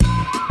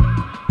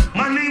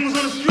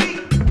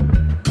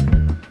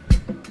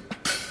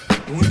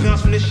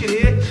from this shit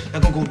here,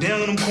 I'm gonna go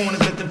down in them corners,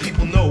 let them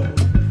people know.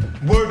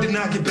 Word did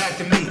not get back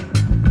to me.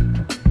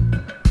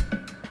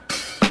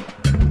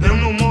 Let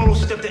them know Marlo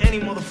stepped to any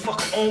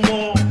motherfucker,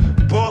 Omar,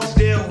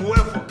 Barksdale,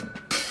 whoever.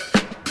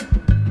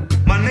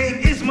 My name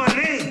is my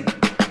name.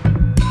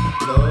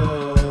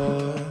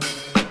 Lord,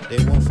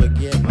 they won't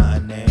forget my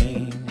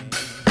name.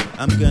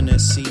 I'm gonna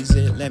seize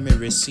it, let me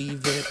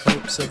receive it.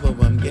 Hope some of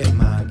them get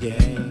my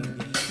game.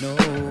 No,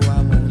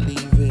 I won't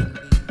leave it.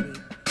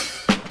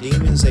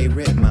 Demons, they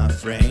rip my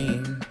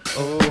frame.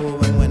 Oh,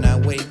 and when I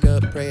wake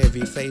up, pray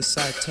every face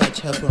I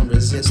touch, help them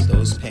resist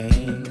those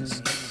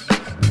pains.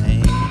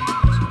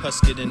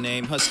 Husky the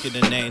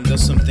name,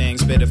 there's some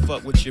things, better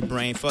fuck with your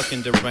brain,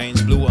 fucking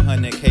deranged, blew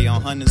 100K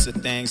on hundreds of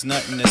things,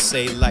 nothing to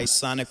say, like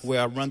Sonic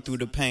where I run through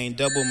the pain,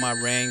 double my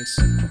rings.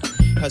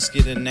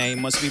 Husky the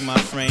name, must be my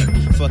frame.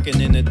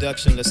 Fucking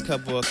introduction, let's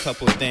cover a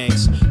couple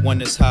things.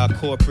 One is how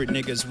corporate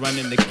niggas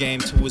running the game.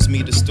 Two is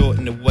me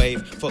distorting the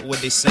wave. Fuck what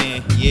they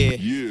saying, yeah.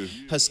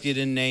 Husky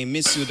the name,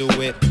 Mitsu the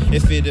whip.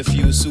 If it a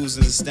few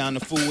Susans, it's down the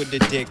fool with the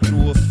dick.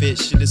 Threw a fit,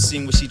 should've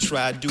seen what she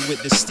tried. Do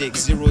with the stick,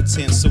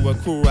 0-10, so a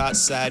crew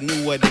outside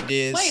knew what it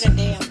is. Wait a damn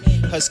minute.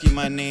 Husky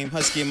my name.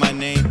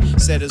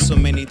 Said it so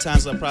many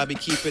times, I'll probably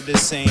keep it the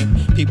same.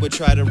 People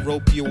try to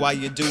rope you while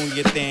you're doing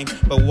your thing.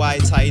 But why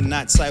tie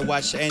knots? I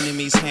watch your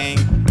enemies hang.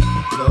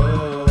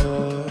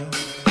 Lord,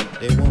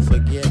 they won't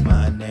forget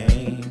my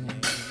name.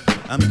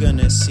 I'm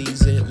gonna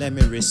seize it, let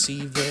me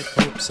receive it.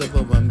 Hope some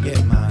of them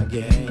get my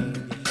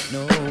game.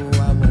 No,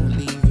 I won't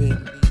leave it.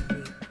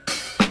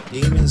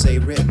 Demons, they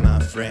rip my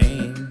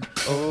frame.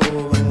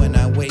 Oh, and when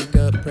I wake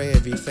up, pray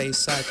every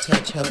face I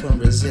touch, help them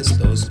resist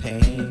those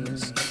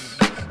pains.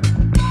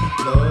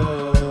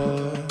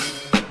 Lord,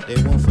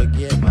 they won't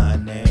forget my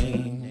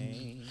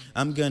name.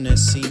 I'm gonna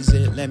seize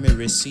it, let me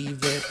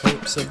receive it.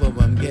 Hope some of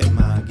them get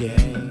my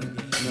game.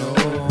 No,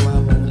 I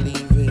won't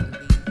leave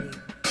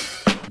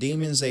it.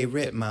 Demons, they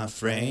rip my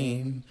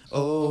frame.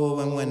 Oh,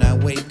 and when I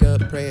wake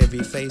up, pray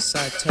every face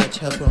I touch,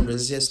 help them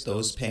resist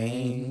those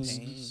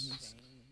pains.